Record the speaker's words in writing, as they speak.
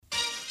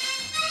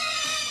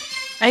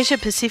Asia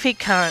Pacific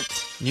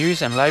Currents.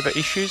 News and labour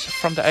issues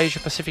from the Asia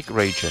Pacific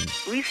region.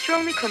 We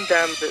strongly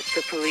condemn the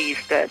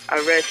police that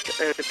arrest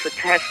the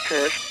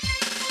protesters.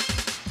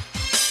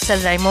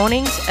 Saturday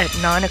mornings at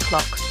 9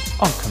 o'clock.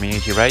 On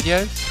Community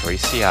Radio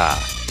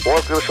 3CR.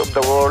 Workers of the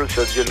world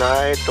should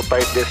unite to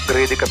fight this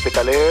greedy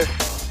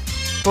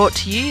capitalists. Brought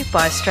to you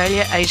by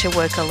Australia Asia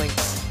Worker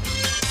Links.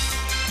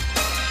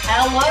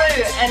 Hello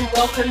and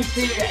welcome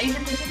to Asia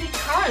Pacific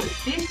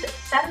Currents. This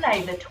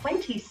Saturday, the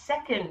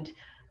 22nd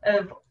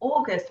of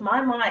August.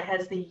 My,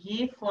 has the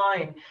year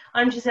flown.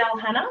 I'm Giselle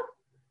Hanna.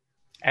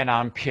 And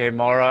I'm Pierre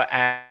Morrow,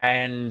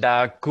 and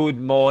good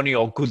morning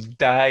or good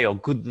day or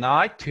good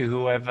night to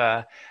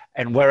whoever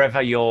and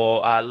wherever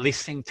you're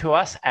listening to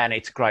us, and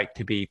it's great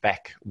to be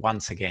back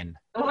once again.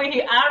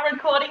 We are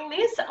recording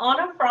this on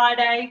a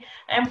Friday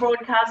and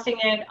broadcasting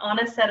it on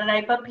a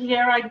Saturday, but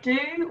Pierre, I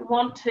do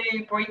want to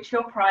breach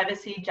your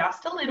privacy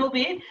just a little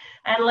bit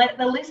and let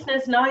the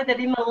listeners know that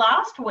in the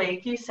last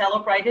week you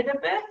celebrated a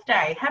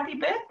birthday. Happy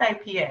birthday,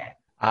 Pierre.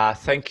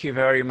 Thank you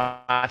very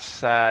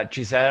much,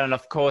 Giselle. And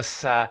of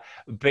course,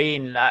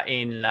 being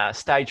in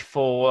stage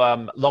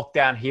 4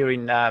 lockdown here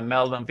in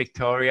Melbourne,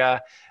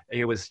 Victoria,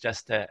 it was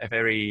just a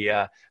very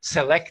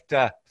select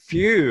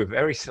few,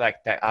 very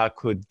select that I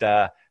could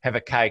have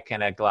a cake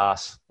and a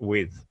glass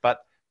with. But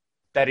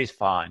that is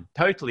fine,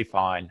 totally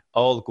fine,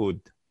 all good.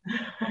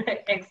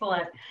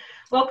 Excellent.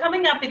 Well,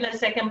 coming up in the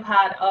second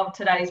part of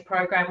today's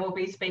program, we'll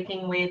be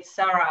speaking with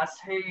Saras,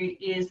 who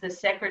is the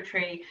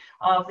Secretary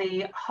of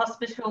the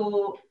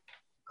Hospital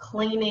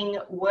Cleaning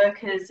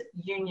Workers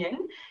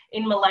Union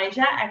in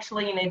Malaysia,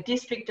 actually in a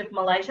district of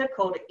Malaysia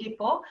called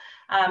Ipoh.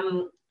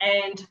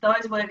 And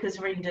those workers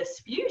are in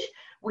dispute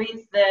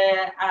with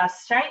the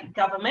state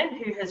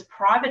government, who has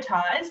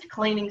privatised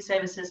cleaning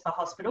services for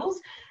hospitals.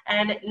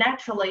 And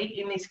naturally,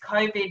 in this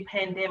COVID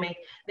pandemic,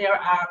 there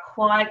are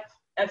quite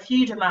a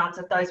few demands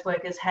that those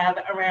workers have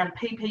around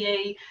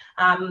PPE,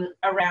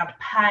 around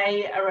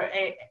pay,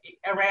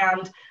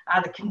 around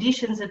the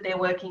conditions that they're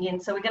working in.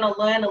 So we're going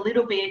to learn a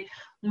little bit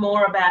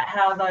more about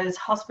how those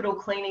hospital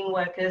cleaning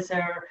workers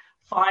are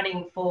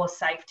fighting for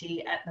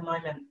safety at the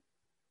moment.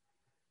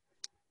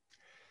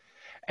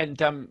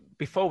 And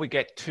before we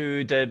get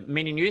to the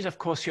mini news, of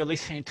course, you're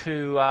listening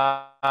to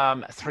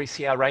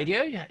 3CR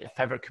Radio, your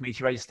favourite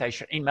community radio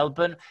station in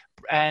Melbourne,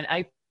 and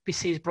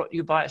APC is brought to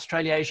you by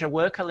Australia Asia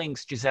Worker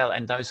Links, Giselle,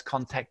 and those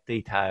contact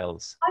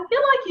details. I feel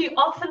like you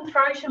often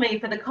throw to me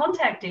for the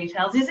contact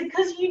details. Is it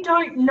because you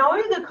don't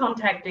know the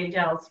contact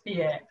details,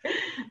 Pierre?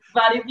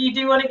 But if you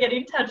do want to get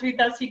in touch with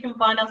us, you can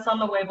find us on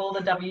the web, all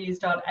the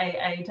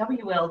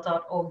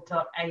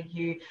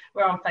w's.aawl.org.au.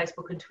 We're on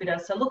Facebook and Twitter,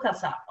 so look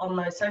us up on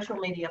those social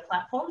media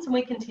platforms, and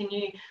we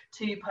continue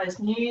to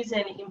post news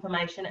and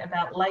information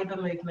about labour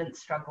movement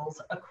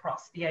struggles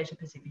across the Asia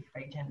Pacific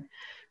region.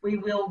 We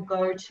will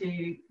go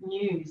to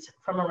news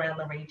from around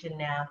the region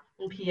now.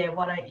 And Pierre,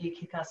 why don't you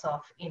kick us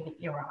off in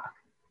Iraq?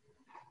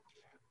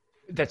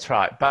 That's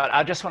right. But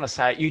I just want to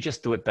say, you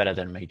just do it better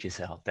than me,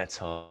 Giselle.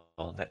 That's all.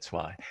 That's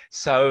why.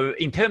 So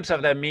in terms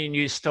of the mini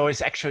news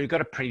stories, actually, we've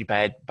got a pretty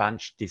bad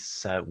bunch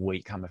this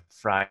week, I'm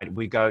afraid.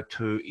 We go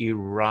to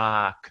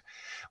Iraq,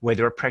 where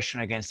the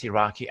repression against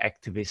Iraqi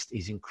activists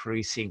is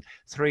increasing.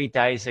 3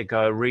 days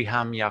ago,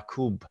 Riham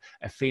Yaqub,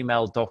 a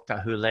female doctor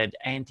who led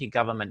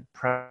anti-government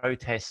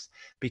protests,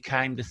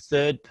 became the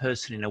third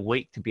person in a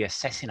week to be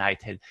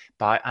assassinated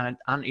by an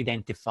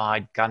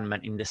unidentified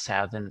gunman in the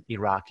southern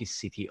Iraqi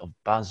city of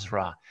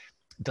Basra.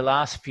 The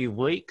last few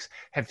weeks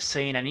have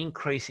seen an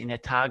increase in the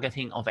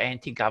targeting of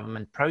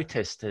anti-government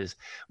protesters,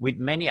 with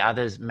many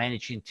others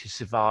managing to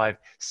survive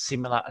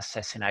similar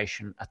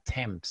assassination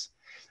attempts.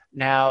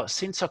 Now,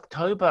 since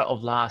October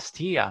of last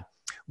year,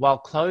 while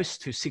close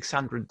to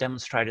 600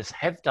 demonstrators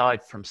have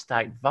died from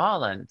state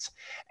violence,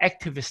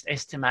 activists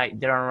estimate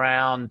that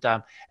around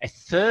a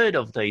third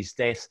of these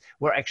deaths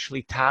were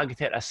actually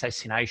targeted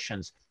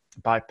assassinations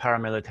by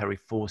paramilitary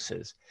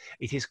forces.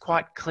 It is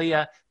quite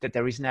clear that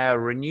there is now a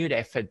renewed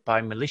effort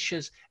by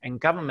militias and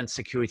government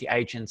security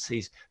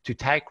agencies to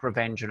take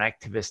revenge on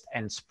activists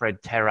and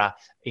spread terror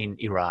in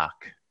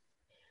Iraq.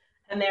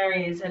 And there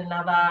is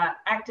another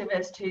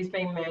activist who's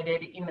been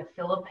murdered in the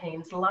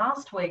Philippines.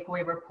 Last week,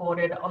 we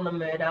reported on the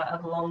murder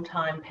of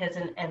longtime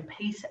peasant and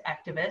peace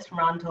activist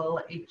Randall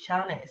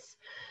Ichanes.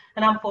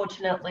 And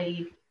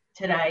unfortunately,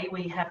 today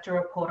we have to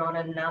report on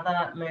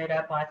another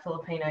murder by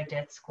Filipino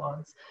death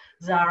squads.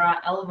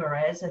 Zara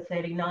Alvarez, a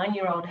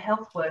 39-year-old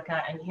health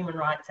worker and human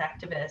rights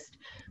activist,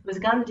 was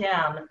gunned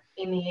down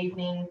in the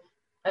evening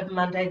of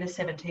Monday the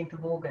 17th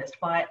of August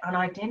by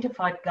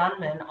unidentified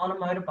gunmen on a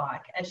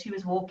motorbike as she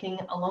was walking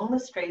along the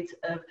streets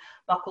of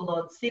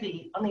Bacolod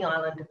City on the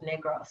island of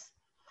Negros.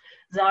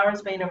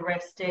 Zara's been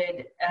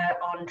arrested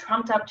on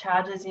trumped-up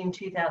charges in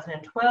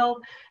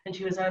 2012, and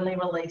she was only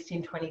released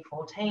in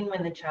 2014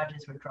 when the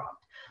charges were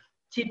dropped.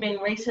 She'd been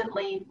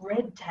recently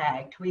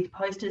red-tagged with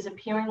posters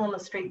appearing on the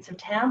streets of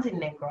towns in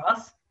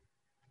Negros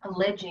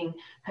alleging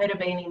her to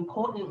be an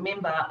important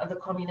member of the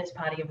Communist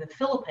Party of the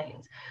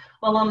Philippines.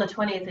 Well, on the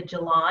 20th of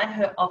July,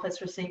 her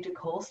office received a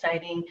call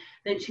stating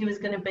that she was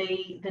going to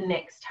be the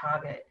next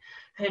target.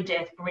 Her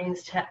death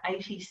brings to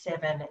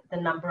 87 the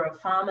number of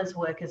farmers,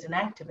 workers and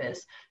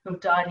activists who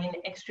have died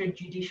in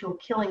extrajudicial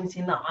killings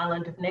in the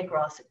island of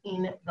Negros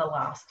in the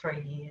last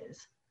 3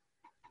 years.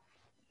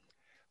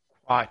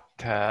 Quite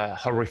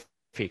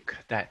horrific,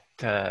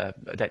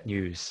 that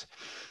news.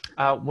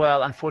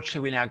 Well,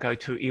 unfortunately, we now go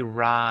to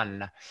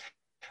Iran,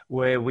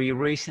 where we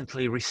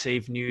recently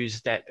received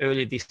news that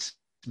earlier this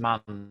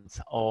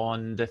month,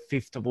 on the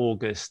 5th of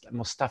August,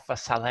 Mustafa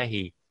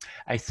Salehi,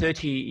 a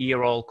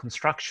 30-year-old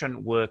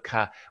construction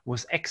worker,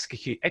 was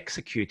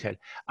executed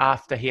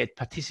after he had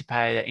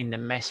participated in the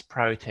mass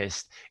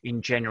protest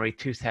in January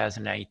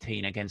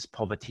 2018 against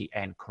poverty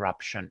and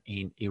corruption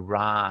in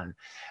Iran.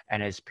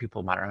 And as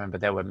people might remember,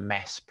 there were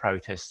mass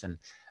protests, and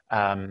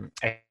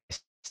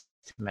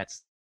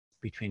estimates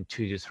between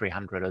 200 to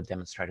 300 of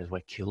demonstrators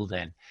were killed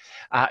then.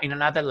 In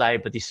another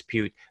labour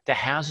dispute, the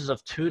houses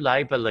of two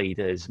labour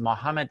leaders,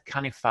 Mohammed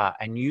Kanifa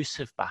and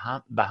Yusuf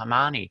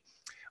Bahamani,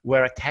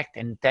 were attacked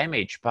and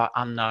damaged by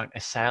unknown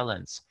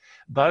assailants.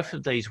 Both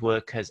of these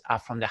workers are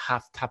from the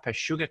Haftapa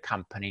Sugar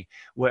Company,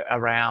 where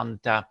around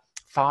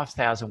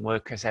 5,000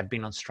 workers have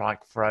been on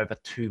strike for over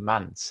 2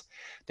 months.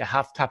 The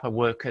Haftapa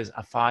workers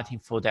are fighting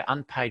for their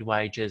unpaid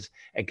wages,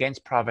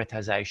 against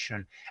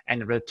privatisation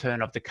and the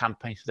return of the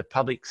company to the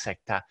public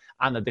sector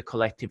under the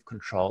collective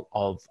control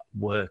of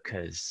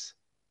workers.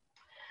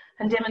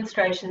 And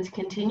demonstrations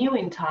continue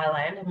in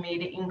Thailand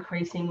amid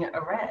increasing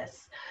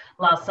arrests.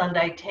 Last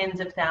Sunday,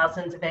 tens of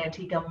thousands of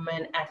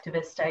anti-government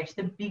activists staged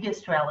the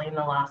biggest rally in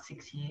the last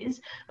 6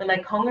 years when they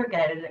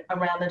congregated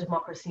around the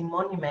Democracy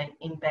Monument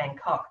in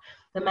Bangkok.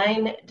 The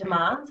main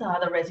demands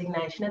are the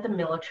resignation of the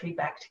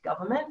military-backed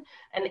government,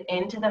 an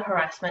end to the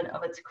harassment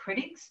of its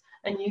critics,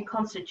 a new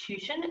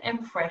constitution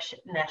and fresh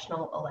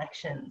national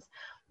elections.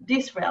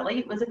 This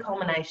rally was a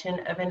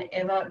culmination of an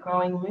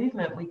ever-growing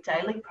movement, with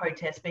daily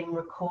protests being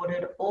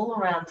recorded all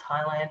around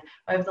Thailand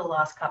over the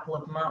last couple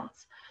of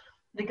months.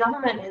 The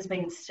government has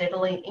been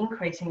steadily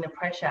increasing the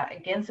pressure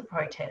against the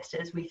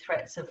protesters with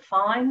threats of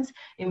fines,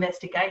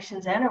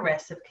 investigations and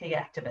arrests of key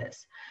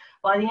activists.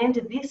 By the end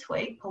of this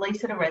week,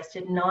 police had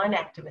arrested 9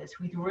 activists,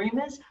 with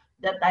rumours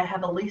that they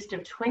have a list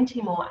of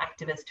 20 more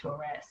activists to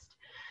arrest.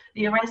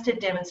 The arrested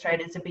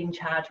demonstrators have been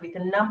charged with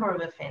a number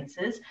of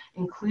offences,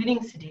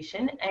 including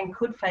sedition, and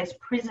could face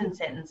prison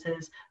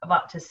sentences of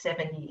up to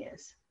 7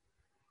 years.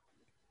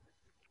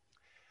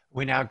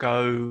 We now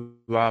go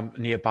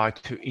nearby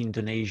to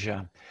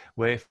Indonesia,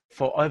 where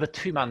for over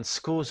 2 months,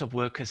 scores of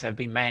workers have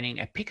been manning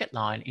a picket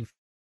line in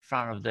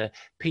front of the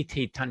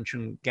PT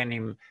Tanjung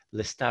Ganim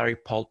Lestari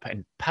Pulp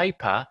and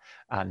Paper,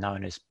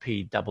 known as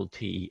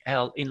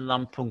PTTEL, in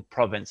Lampung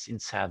province in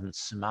southern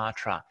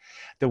Sumatra.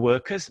 The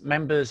workers,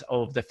 members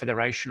of the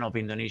Federation of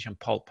Indonesian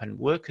Pulp and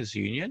Workers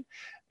Union,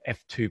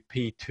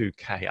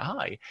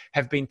 F2P2KI,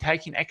 have been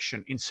taking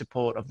action in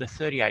support of the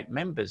 38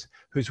 members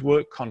whose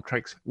work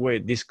contracts were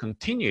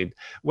discontinued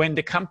when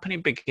the company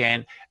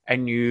began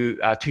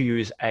to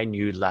use a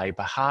new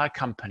labour hire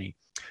company.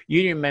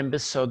 Union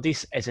members saw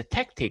this as a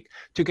tactic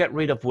to get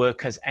rid of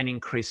workers and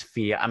increase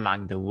fear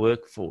among the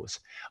workforce.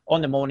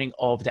 On the morning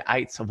of the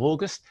 8th of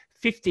August,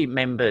 50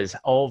 members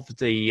of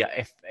the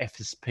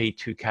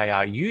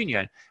FSP2KI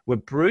union were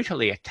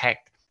brutally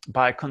attacked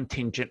by a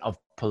contingent of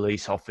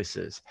police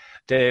officers.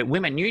 The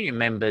women union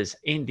members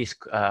in this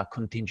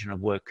contingent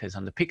of workers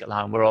on the picket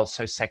line were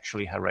also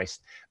sexually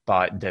harassed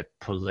by the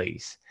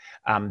police.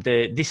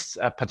 This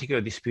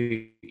particular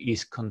dispute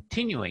is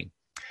continuing.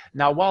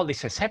 Now, while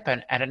this has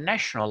happened at a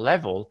national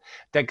level,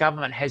 the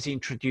government has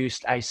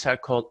introduced a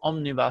so-called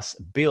omnibus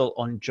bill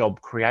on job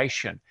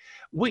creation,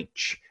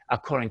 which,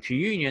 according to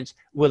unions,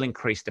 will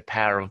increase the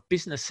power of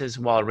businesses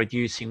while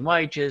reducing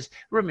wages,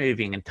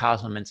 removing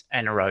entitlements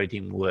and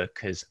eroding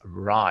workers'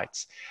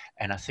 rights.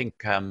 And I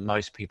think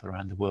most people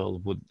around the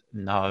world would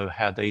know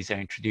how these are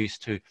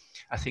introduced to,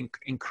 I think,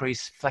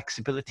 increase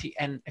flexibility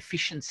and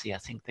efficiency. I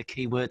think the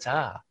key words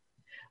are.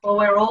 Well,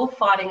 we're all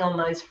fighting on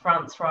those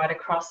fronts right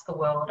across the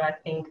world. I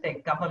think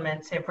that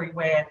governments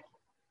everywhere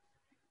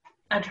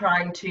are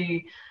trying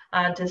to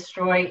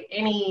destroy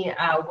any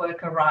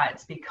worker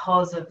rights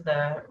because of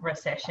the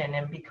recession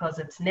and because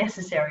it's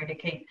necessary to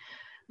keep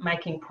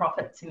making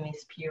profits in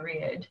this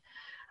period.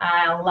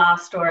 Our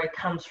last story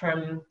comes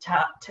from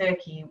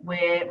Turkey,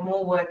 where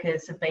more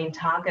workers have been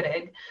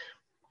targeted.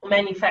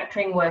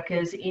 Manufacturing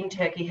workers in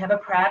Turkey have a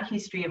proud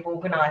history of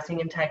organising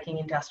and taking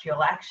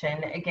industrial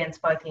action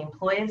against both the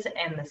employers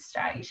and the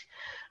state.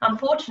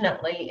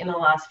 Unfortunately, in the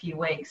last few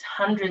weeks,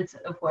 hundreds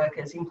of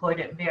workers employed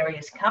at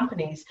various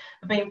companies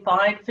have been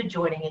fired for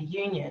joining a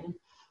union.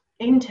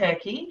 In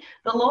Turkey,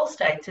 the law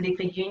states that if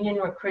a union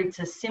recruits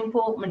a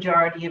simple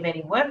majority of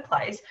any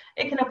workplace,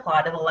 it can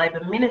apply to the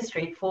Labour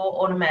Ministry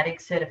for automatic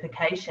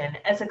certification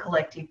as a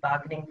collective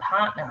bargaining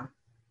partner.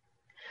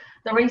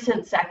 The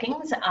recent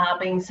sackings are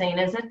being seen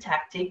as a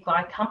tactic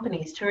by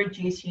companies to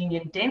reduce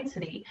union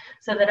density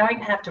so they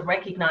don't have to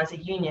recognise a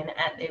union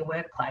at their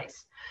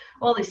workplace.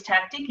 While this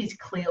tactic is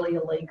clearly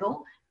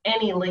illegal,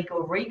 any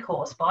legal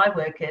recourse by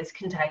workers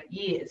can take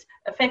years,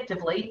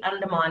 effectively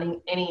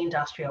undermining any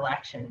industrial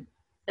action.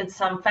 At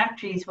some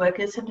factories,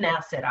 workers have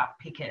now set up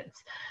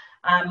pickets.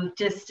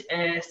 Just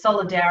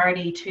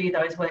solidarity to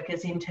those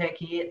workers in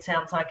Turkey. It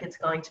sounds like it's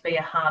going to be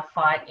a hard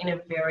fight in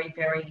a very,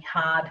 very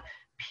hard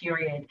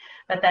period.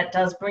 But that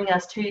does bring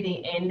us to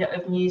the end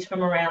of news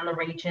from around the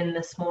region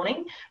this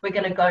morning. We're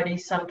going to go to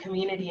some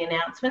community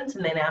announcements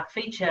and then our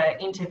feature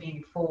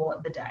interview for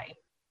the day.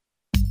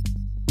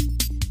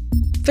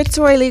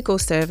 Fitzroy Legal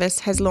Service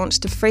has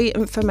launched a free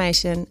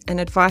information and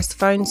advice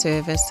phone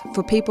service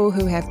for people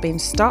who have been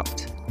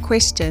stopped,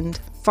 questioned,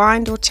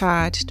 fined or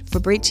charged for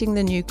breaching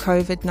the new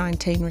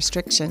COVID-19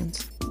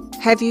 restrictions.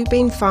 Have you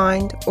been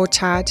fined or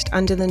charged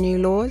under the new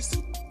laws?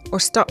 Or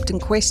stopped and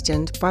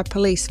questioned by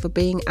police for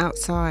being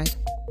outside?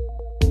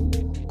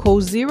 Call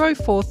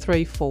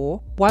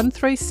 0434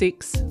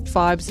 136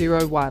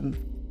 501.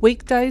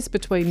 Weekdays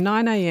between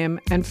 9am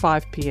and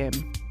 5pm.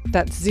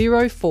 That's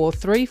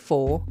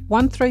 0434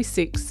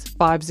 136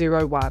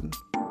 501.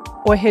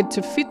 Or head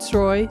to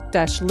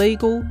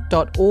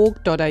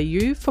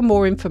fitzroy-legal.org.au for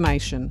more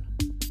information.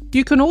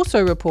 You can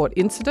also report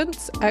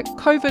incidents at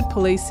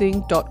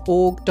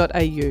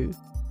covidpolicing.org.au.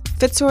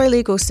 Fitzroy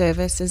Legal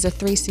Service is a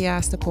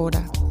 3CR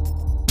supporter.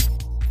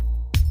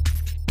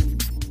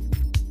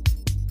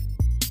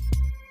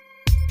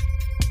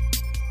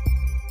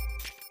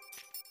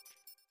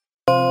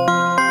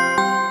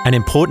 An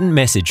important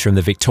message from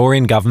the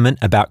Victorian Government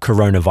about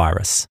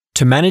coronavirus.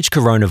 To manage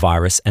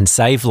coronavirus and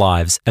save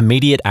lives,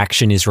 immediate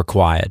action is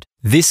required.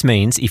 This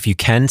means if you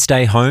can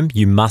stay home,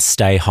 you must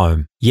stay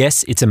home.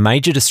 Yes, it's a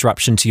major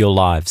disruption to your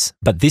lives,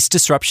 but this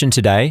disruption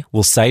today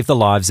will save the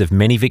lives of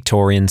many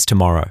Victorians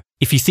tomorrow.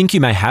 If you think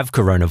you may have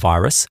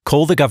coronavirus,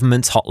 call the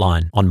government's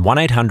hotline on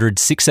 1800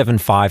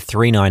 675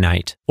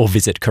 398 or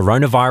visit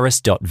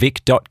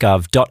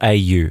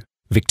coronavirus.vic.gov.au.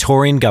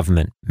 Victorian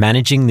Government,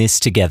 managing this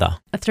together.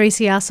 A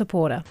 3CR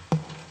supporter.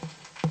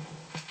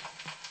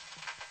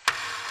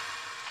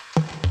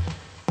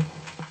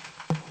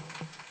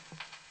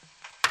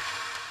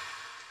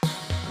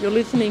 You're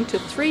listening to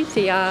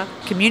 3CR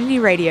Community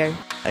Radio,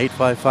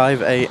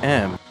 855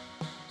 AM.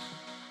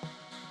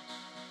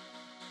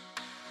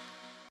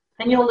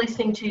 And you're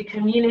listening to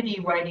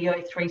Community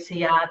Radio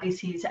 3CR.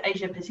 This is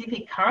Asia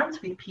Pacific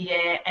Currents with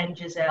Pierre and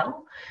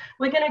Giselle.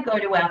 We're going to go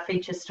to our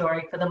feature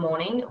story for the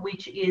morning,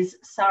 which is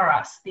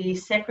Saras, the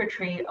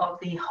Secretary of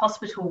the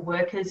Hospital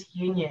Workers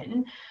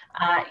Union,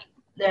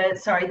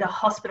 the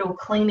Hospital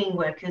Cleaning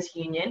Workers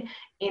Union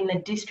in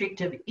the district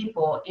of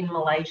Ipoh in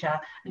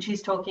Malaysia. And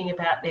she's talking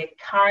about their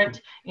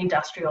current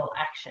industrial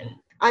action.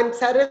 I'm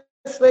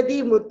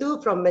Saraswati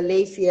Muthu from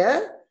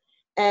Malaysia.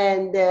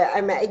 And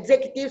I'm an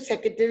Executive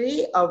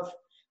Secretary of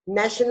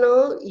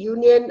National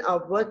Union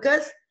of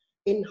Workers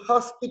in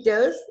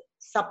Hospitals,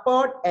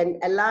 Support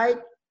and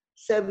Allied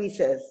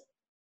Services.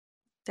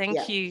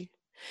 Thank you.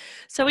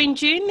 So in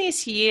June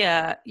this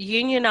year,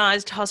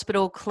 unionised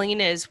hospital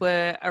cleaners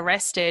were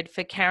arrested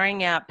for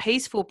carrying out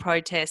peaceful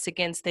protests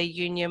against their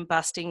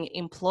union-busting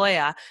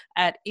employer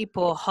at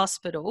Ipoh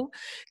Hospital.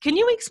 Can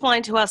you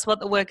explain to us what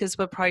the workers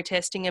were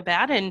protesting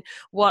about and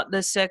what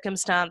the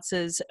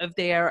circumstances of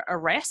their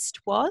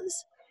arrest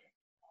was?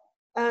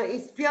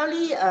 It's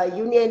purely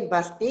union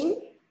busting.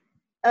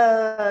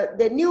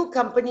 The new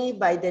company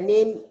by the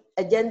name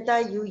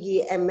Ajanta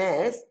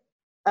UEMS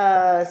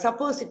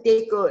supposed to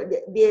take,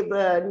 they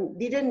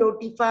didn't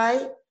notify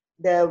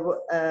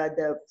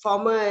the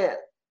former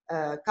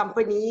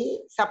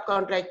company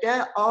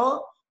subcontractor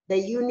or the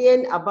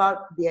union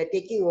about their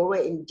taking over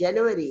in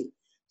January.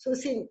 So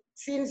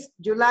since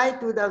July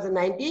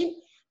 2019,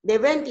 they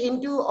went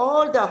into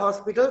all the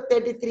hospitals,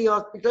 33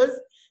 hospitals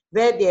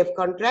where they have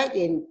contract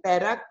in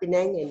Perak,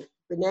 Penang,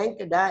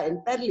 Kedah and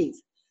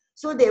Perlis.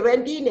 So they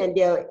went in and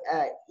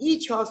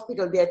each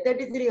hospital, there are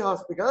 33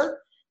 hospitals.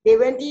 They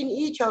went in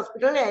each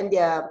hospital and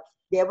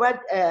they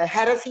were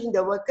harassing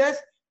the workers.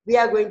 We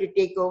are going to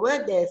take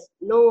over. There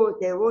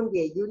won't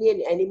be a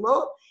union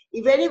anymore.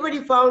 If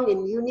anybody found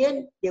in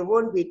union, they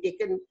won't be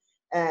taken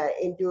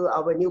into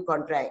our new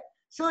contract.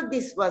 So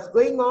this was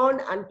going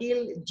on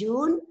until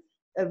June,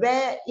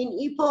 where in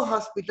Ipoh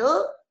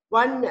Hospital,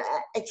 one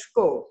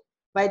exco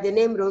by the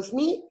name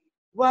Rosni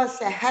was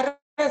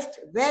harassed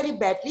very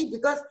badly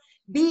because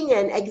being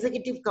an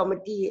executive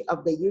committee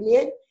of the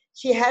union,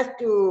 she has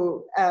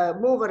to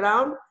move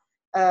around,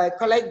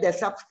 collect the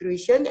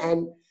subscription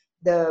and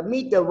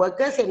meet the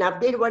workers and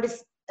update what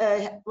is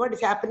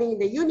happening in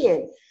the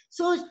union.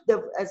 So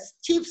the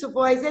chief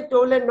supervisor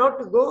told her not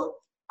to go,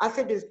 asked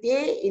her to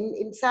stay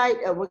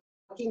inside a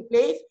working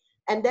place.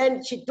 And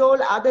then she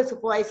told other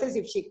supervisors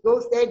if she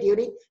goes there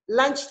during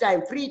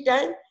lunchtime, free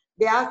time,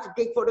 they asked to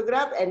take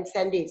photograph and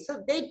send it.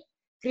 So they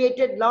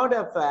created a lot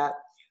of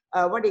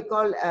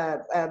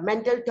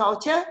mental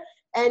torture.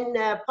 And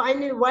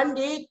finally, one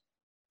day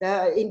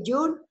in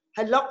June,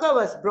 her locker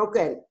was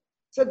broken.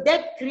 So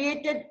that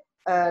created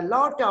a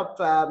lot of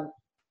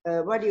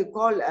what do you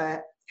call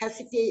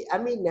hesitate. I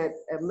mean,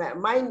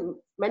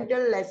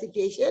 mental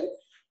hesitation,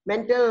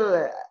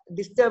 mental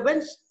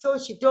disturbance. So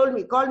she told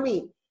me, call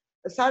me,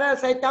 Sarah,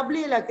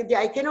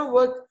 I cannot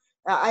work.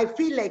 I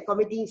feel like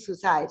committing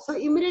suicide. So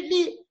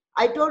immediately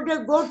I told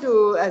her, go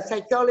to a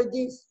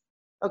psychologist,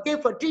 okay,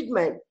 for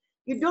treatment.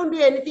 You don't do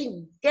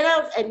anything. Get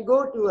out and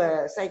go to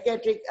a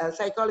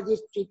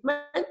psychologist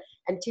treatment.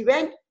 And she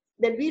went.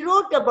 Then we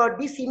wrote about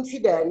this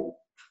incident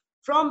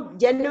from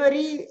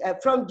January,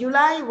 from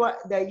July,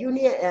 the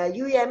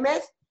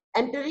UEMS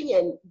entering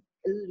and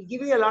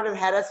giving a lot of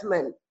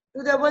harassment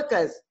to the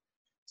workers.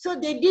 So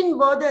they didn't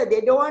bother.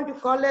 They don't want to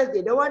call us.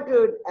 They don't want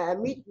to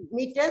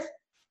meet us.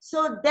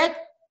 So that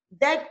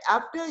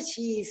after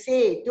she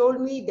told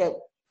me that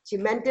she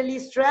mentally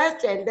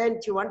stressed and then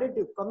she wanted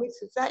to commit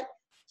suicide.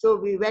 So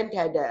we went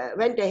ahead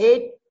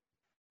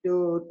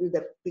to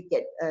the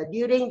picket.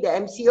 During the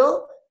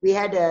MCO, we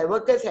had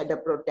workers had a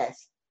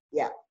protest.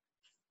 Yeah.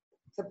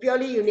 So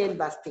purely union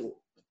busting.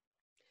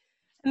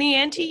 And the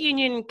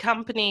anti-union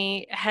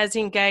company has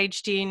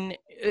engaged in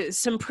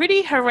some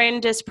pretty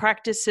horrendous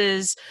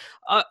practices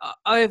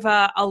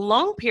over a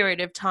long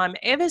period of time.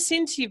 Ever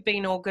since you've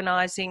been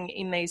organising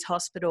in these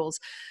hospitals,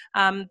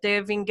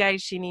 they've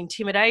engaged in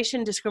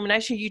intimidation,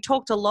 discrimination. You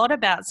talked a lot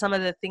about some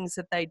of the things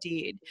that they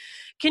did.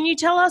 Can you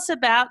tell us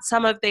about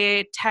some of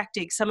their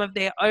tactics, some of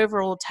their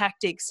overall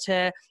tactics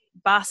to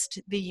bust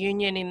the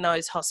union in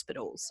those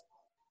hospitals?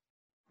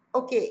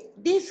 Okay,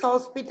 these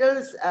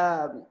hospitals,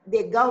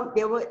 they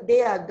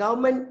are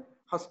government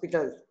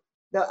hospitals.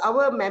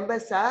 Our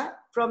members are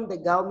from the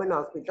government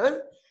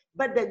hospitals,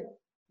 but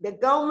the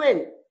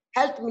government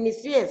health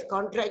ministry has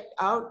contract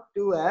out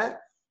to a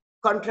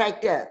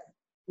contractor,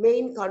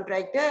 main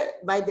contractor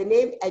by the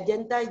name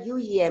Ajanta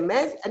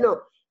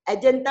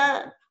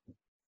Ajanta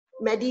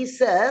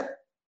MediServe,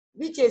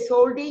 which is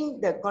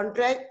holding the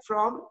contract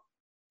from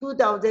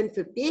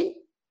 2015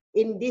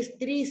 in these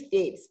 3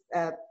 states.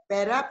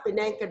 Perak,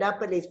 Penang,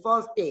 Kedapal is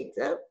 4 states.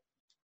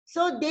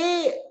 So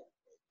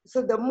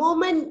the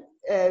moment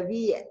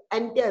we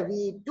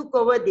took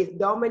over this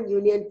dormant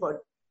union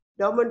for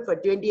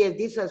 20 years.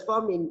 This was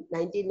formed in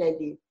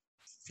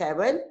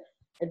 1997.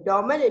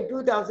 Dormant in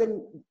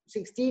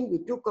 2016 we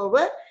took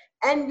over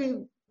and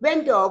we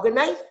went to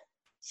organize.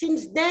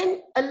 Since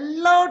then, a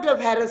lot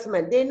of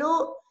harassment. They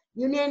know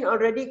union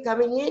already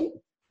coming in.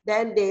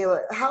 Then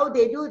how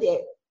they do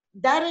that?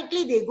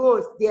 Directly they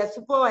go, their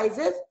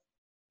supervisors,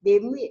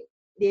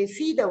 they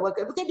see the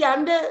worker because they're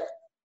under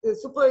the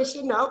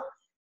supervision of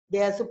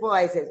their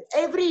supervisors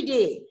every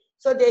day.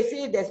 So they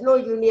say there's no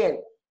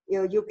union.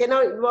 You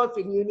cannot involve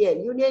in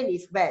union. Union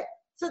is bad.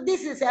 So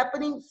this is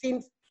happening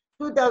since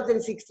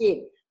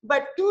 2016.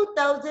 But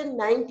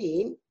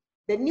 2019,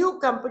 the new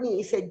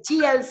company is a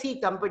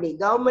GLC company,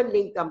 government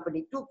linked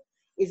company,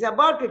 is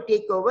about to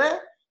take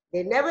over.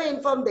 They never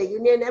informed the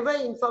union, never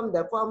informed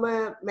the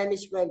former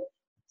management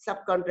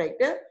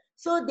subcontractor.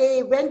 So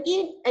they went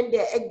in and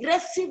they're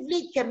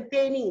aggressively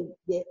campaigning.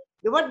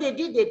 What they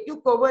did, they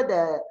took over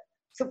the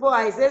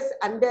supervisors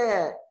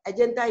under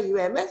Ajanta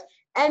UMS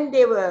and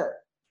they were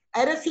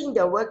harassing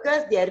the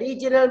workers, their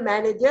regional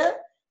manager.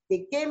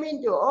 They came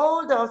into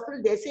all the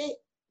hospitals. They say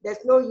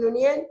there's no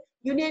union.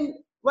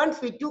 Union,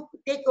 once we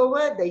take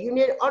over, the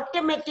union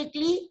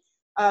automatically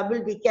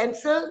will be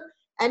cancelled.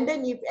 And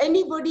then if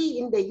anybody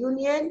in the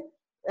union,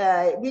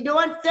 we don't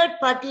want third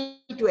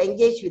party to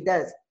engage with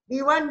us.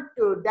 We want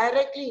to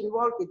directly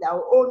involve with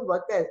our own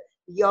workers,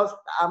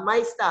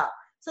 my staff.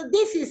 So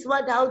this is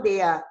how they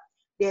are.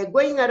 They're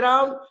going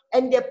around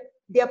and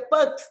their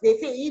perks. They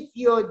say if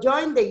you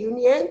join the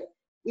union,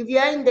 if you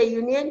are in the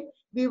union,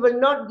 we will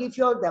not give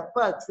you all the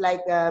perks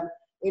like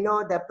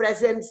the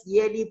presents,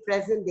 yearly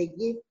present they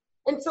give,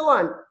 and so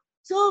on.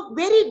 So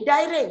very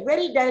direct,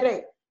 very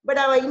direct. But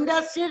our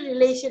Industrial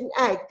Relations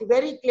Act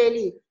very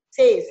clearly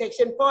says,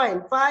 Section 4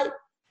 and 5,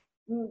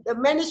 the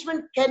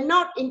management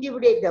cannot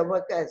intimidate the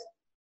workers,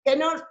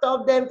 cannot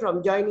stop them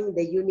from joining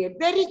the union.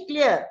 Very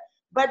clear.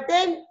 But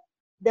then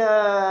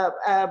the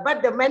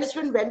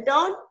management went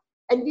on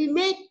and we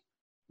made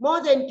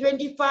more than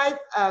 25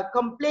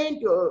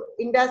 complaints to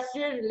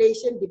Industrial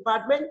Relations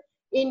Department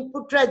in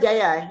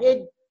Putrajaya,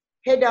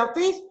 head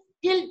office.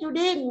 Till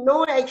today,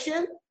 no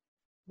action.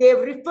 They've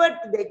referred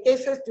the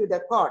cases to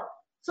the court.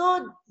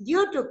 So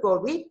due to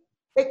COVID,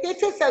 the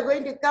cases are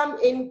going to come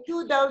in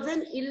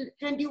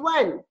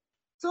 2021.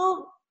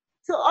 So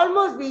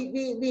almost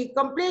we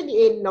complained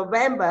in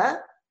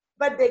November,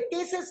 but the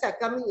cases are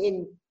coming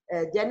in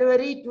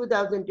January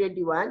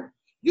 2021,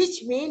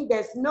 which means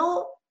there's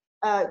no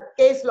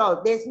case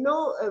law. There's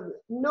no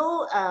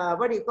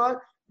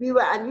we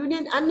were a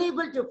union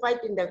unable to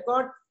fight in the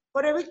court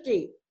for a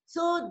victory.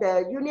 So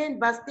the union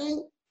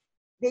busting,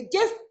 they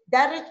just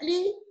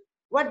directly,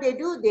 what they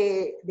do,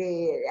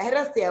 they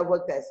harass their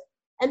workers.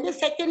 And then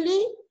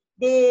secondly,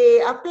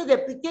 after the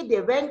picket,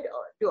 they went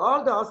to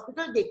all the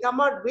hospitals, they come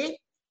out with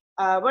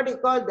a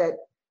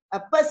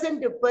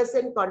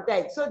person-to-person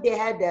contact. So they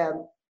had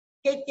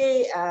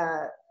KK,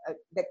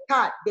 the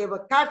card, they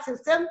were card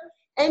system,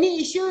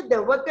 Any issue,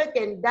 the worker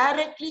can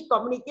directly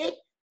communicate,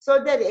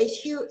 so that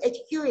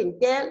HQ in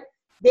TEL,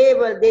 they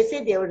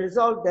say they will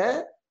resolve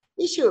the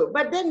issue.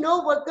 But then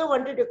no worker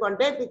wanted to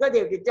contact because they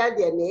have to tell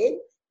their name,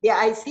 their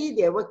IC,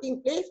 their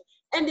working place,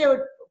 and they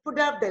would put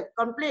up the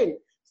complaint.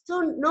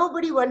 So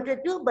nobody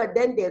wanted to, but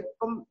then they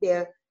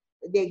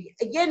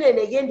again and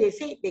again they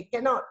say they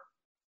cannot.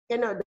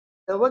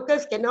 The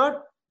workers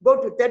cannot go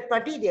to third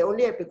party, they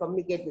only have to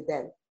communicate with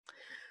them.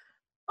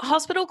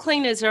 Hospital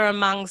cleaners are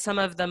among some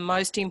of the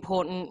most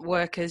important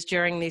workers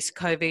during this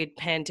COVID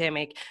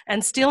pandemic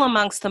and still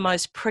amongst the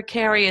most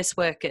precarious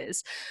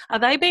workers. Are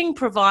they being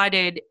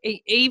provided,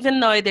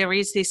 even though there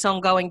is this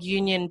ongoing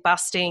union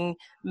busting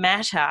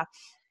matter,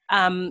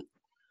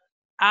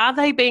 are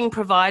they being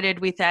provided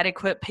with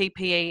adequate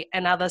PPE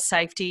and other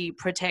safety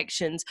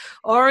protections?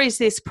 Or is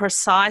this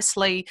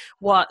precisely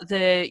what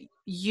the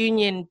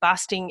union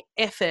busting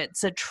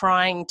efforts are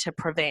trying to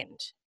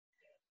prevent?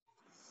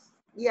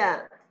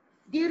 Yeah.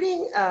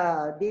 During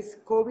this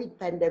COVID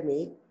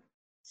pandemic,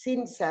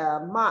 since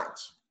March,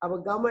 our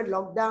government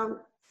locked down,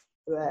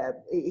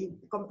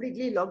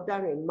 completely locked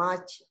down in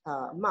March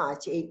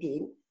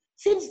 18.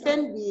 Since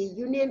then, the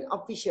union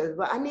officials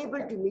were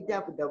unable to meet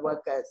up with the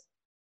workers.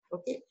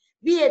 Okay,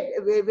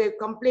 we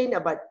complained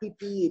about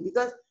PPE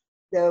because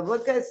the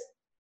workers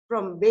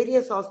from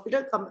various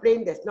hospitals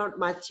complained there's not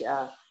much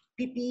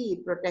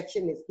PPE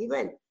protection is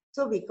given.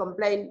 So we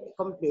complained,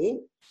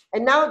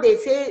 and now they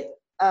say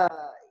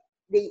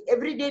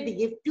every day they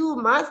give 2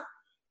 masks.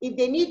 If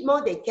they need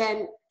more, they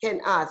can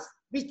ask,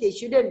 which they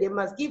shouldn't. They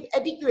must give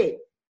adequate.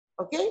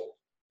 Okay.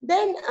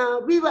 Then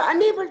we were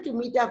unable to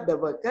meet up the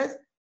workers.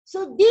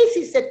 So this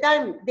is the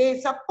time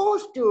they're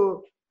supposed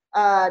to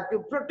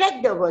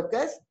protect the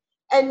workers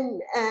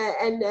and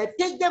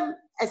take them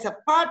as a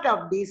part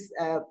of this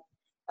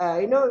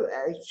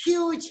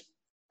huge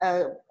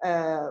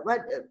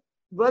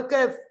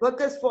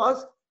workers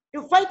force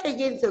to fight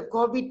against the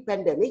COVID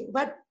pandemic.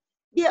 But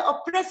they are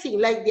oppressing,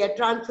 like they are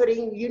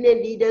transferring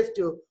union leaders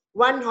to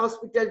one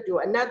hospital to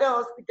another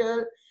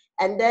hospital,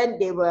 and then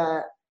they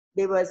were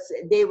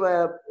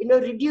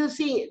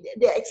reducing,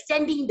 they're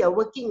extending the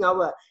working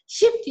hour.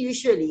 Shift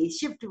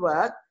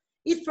work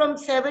is from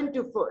 7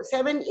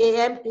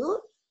 a.m. to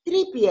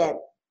 3 p.m.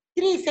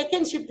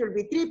 Second shift will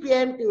be 3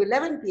 p.m. to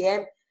 11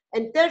 p.m.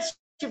 and third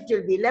shift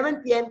will be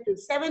 11 p.m. to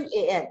 7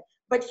 a.m.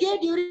 But here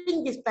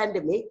during this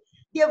pandemic,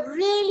 they are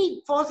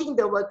really forcing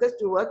the workers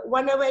to work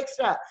 1 hour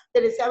extra.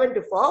 That is 7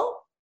 to 4,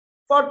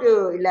 4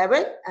 to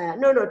 11,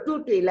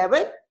 2 to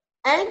 11,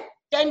 and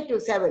 10 to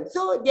 7.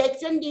 So they are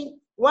extending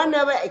 1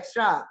 hour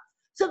extra.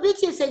 So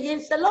which is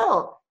against the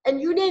law.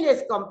 And union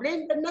has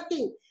complained, but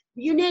nothing.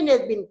 Union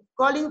has been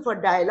calling for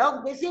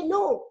dialogue. They say,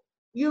 no,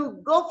 you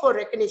go for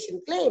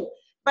recognition claim.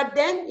 But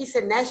then it's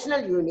a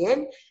national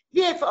union.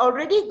 We have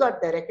already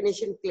got the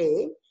recognition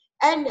claim.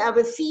 And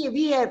our CA,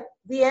 we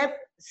have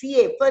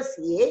CA, first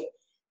CA.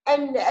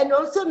 And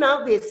also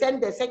now we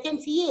send the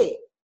second CA.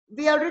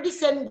 We already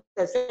sent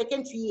the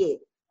second CA,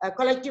 a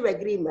collective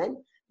agreement,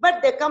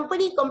 but the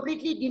company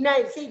completely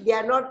denied, say they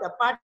are not a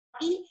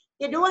party,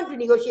 they don't want to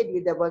negotiate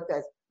with the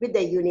workers, with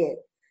the union.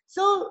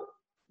 So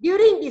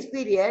during this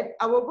period,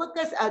 our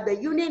workers, the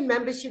union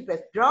membership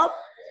has dropped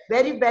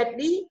very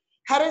badly,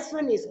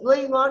 harassment is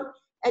going on,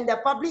 and the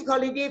public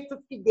holiday,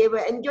 they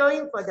were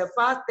enjoying for the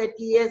past 30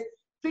 years,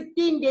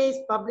 15 days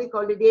public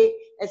holiday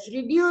has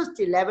reduced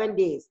to 11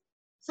 days.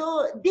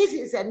 So this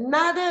is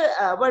another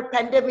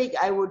pandemic,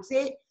 I would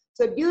say.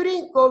 So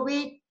during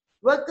COVID,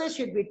 workers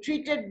should be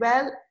treated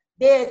well.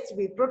 They have to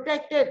be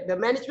protected. The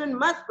management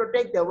must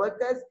protect the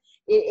workers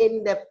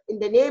in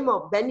the name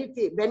of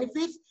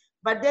benefits.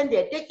 But then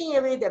they're taking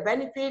away the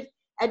benefits,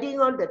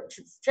 adding on the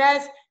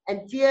stress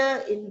and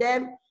fear in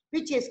them,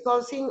 which is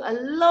causing a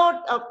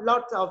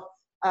lots of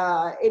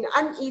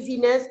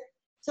uneasiness.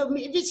 So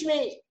which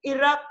may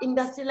erupt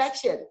industrial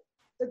action.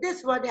 So this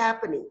is what's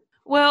happening.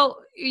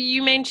 Well,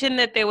 you mentioned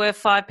that there were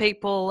 5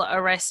 people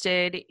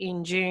arrested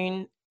in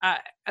June.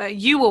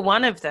 You were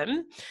one of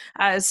them.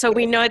 So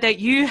we know that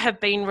you have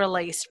been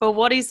released. But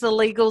what is the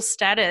legal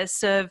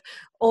status of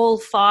all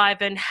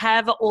 5, and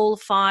have all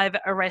 5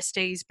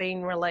 arrestees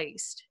been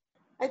released?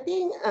 I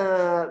think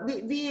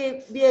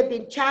we have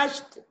been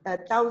charged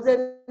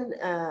 1,000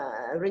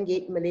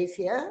 ringgit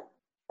Malaysia.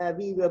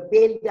 We were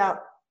bailed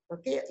out.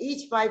 Okay,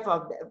 each 5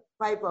 of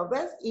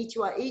us, each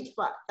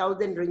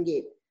 1,000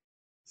 ringgit.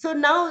 So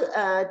now,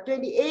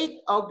 28th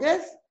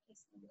August,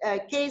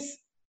 case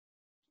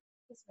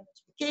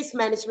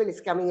management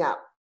is coming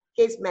up.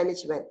 Case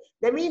management.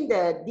 That means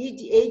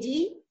the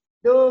AG,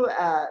 though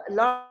a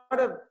lot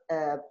of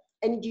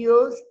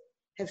NGOs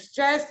have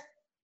stressed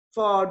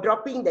for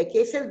dropping the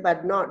cases,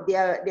 but not.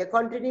 They're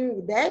continuing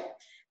with that.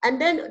 And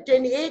then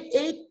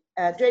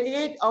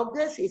 28th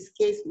August is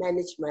case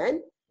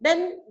management.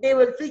 Then they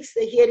will fix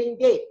the hearing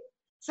date.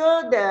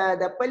 So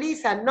the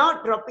police are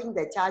not dropping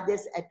the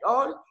charges at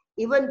all.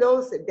 Even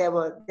though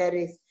there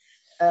is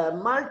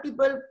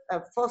multiple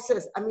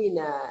forces, I mean,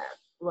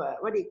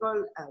 what do you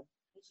call,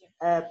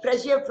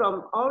 pressure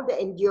from all the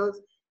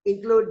NGOs,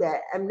 include the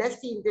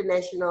Amnesty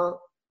International,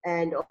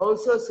 and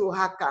also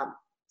Suhakam.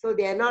 So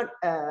they are not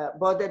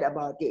bothered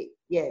about it.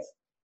 Yes.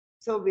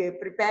 So we're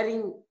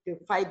preparing to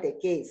fight the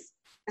case.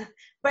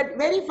 But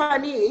very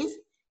funny is,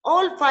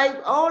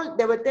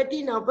 there were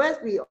 13 of us,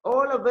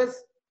 all of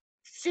us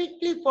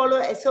strictly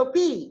follow SOP.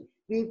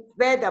 We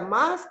wear the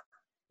mask,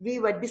 we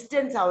were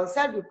distance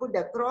ourselves, we put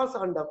the cross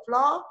on the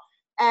floor,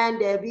 and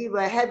we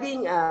were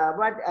having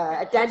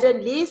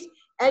attendance list,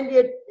 and we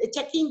were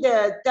checking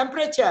the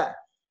temperature.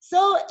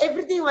 So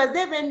everything was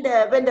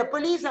there. When the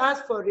police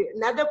asked for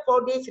another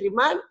 4 days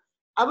remand,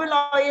 our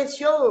lawyers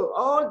show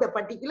all the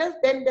particulars.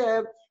 Then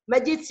the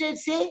magistrate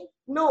say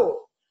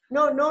no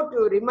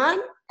to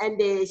remand,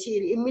 and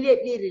she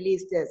immediately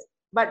released us.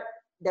 But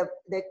the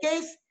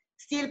case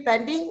still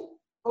pending.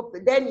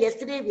 Then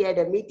yesterday we had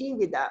a meeting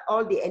with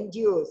all the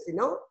NGOs,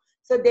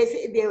 So they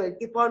say they will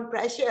keep on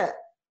pressure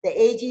the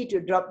AG to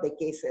drop the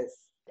cases.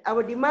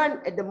 Our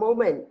demand at the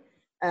moment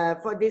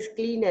for these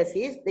cleaners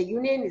is, the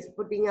union is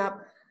putting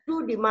up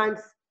 2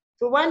 demands.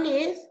 So one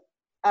is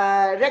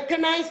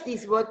recognize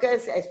these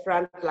workers as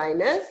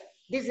frontliners.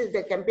 This is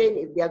the campaign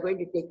if they are going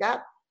to take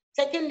up.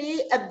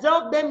 Secondly,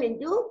 absorb them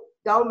into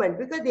government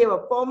because they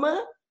were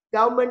former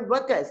government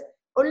workers.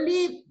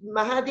 Only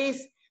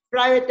Mahathir's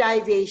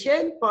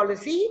privatization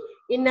policy,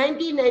 in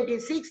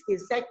 1996,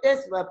 these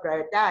sectors were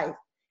privatized.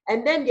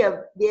 And then they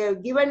are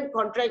given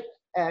contract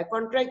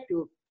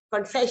to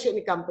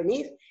concession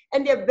companies,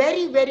 and they're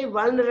very, very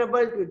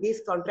vulnerable to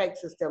this contract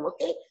system,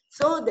 okay?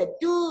 So the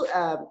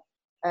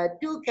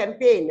two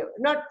campaign,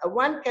 not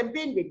one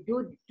campaign with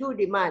two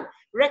demand.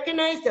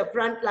 Recognize the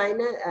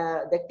frontliner,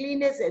 the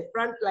cleaners as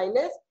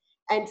frontliners,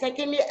 and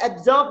secondly,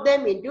 absorb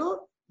them into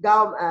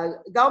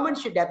government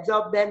should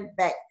absorb them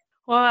back.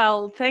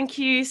 Well, thank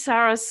you,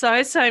 Sarah,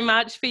 so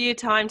much for your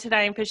time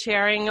today and for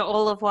sharing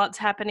all of what's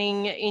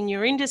happening in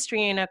your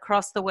industry and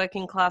across the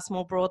working class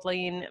more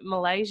broadly in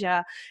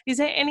Malaysia. Is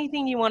there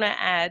anything you want to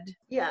add?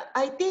 Yeah,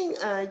 I think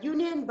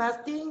union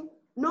busting,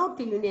 no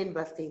to union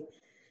busting,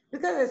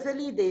 because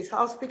especially this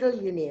hospital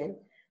union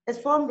has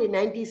formed in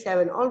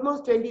 97,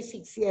 almost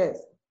 26 years.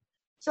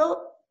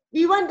 So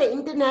we want the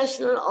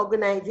international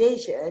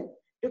organization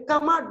to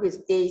come out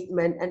with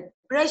statement and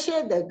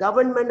pressure the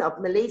government of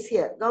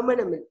Malaysia,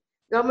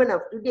 government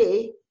of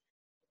today,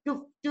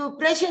 to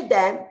pressure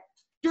them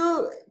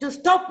to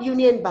stop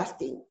union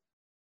busting.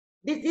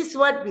 This is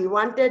what we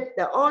wanted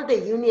all the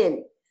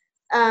union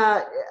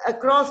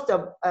across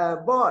the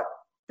board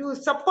to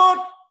support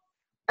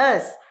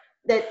us,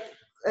 that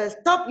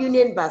stop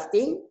union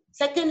busting.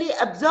 Secondly,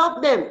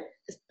 absorb them,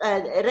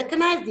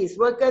 recognize these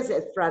workers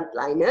as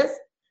frontliners.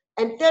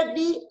 And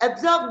thirdly,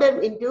 absorb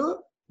them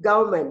into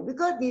government,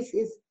 because this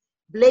is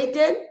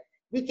blatant.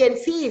 We can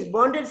see is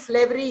bonded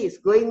slavery is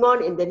going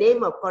on in the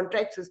name of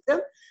contract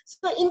system.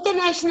 So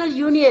international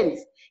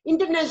unions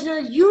and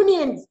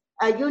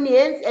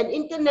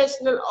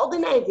international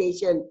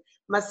organizations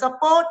must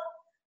support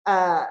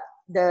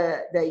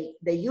the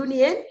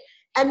union,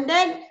 and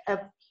then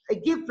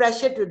give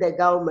pressure to the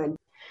government.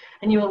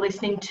 And you were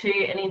listening to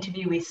an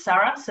interview with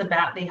Saras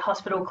about the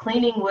Hospital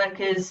Cleaning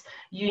Workers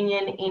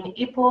Union in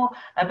Ipoh,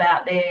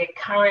 about their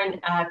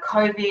current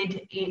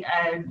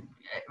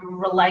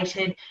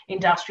COVID-related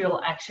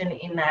industrial action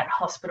in that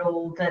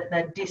hospital,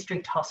 the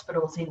district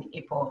hospitals in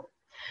Ipoh.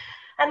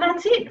 And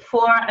that's it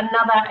for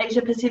another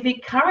Asia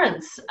Pacific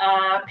Currents.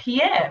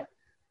 Pierre.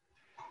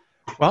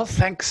 Well,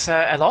 thanks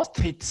a lot.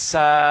 It's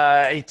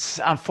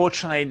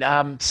unfortunately,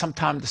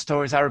 sometimes the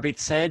stories are a bit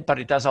sad, but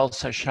it does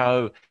also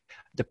show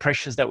the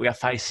pressures that we are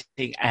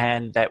facing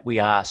and that we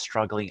are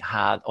struggling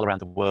hard all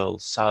around the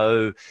world.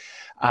 So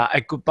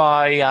a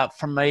goodbye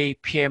from me,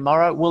 Pierre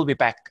Morrow. We'll be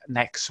back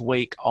next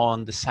week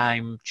on the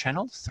same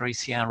channel,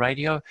 3CR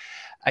Radio,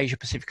 Asia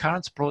Pacific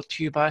Currents, brought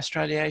to you by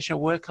Australia Asia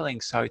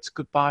Workerlink. So it's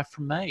goodbye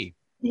from me.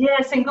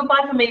 Yes, and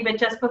goodbye for me. But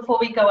just before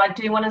we go, I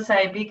do want to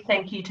say a big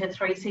thank you to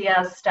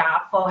 3CR's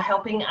staff for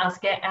helping us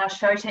get our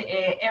show to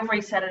air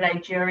every Saturday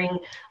during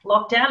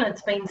lockdown.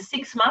 It's been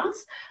 6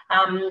 months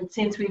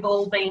since we've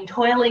all been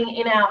toiling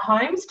in our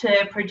homes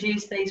to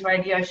produce these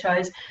radio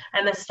shows,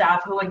 and the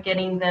staff who are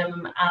getting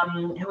them,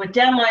 who are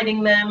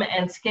downloading them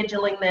and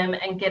scheduling them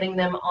and getting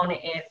them on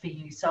air for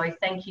you. So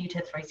thank you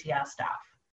to 3CR staff.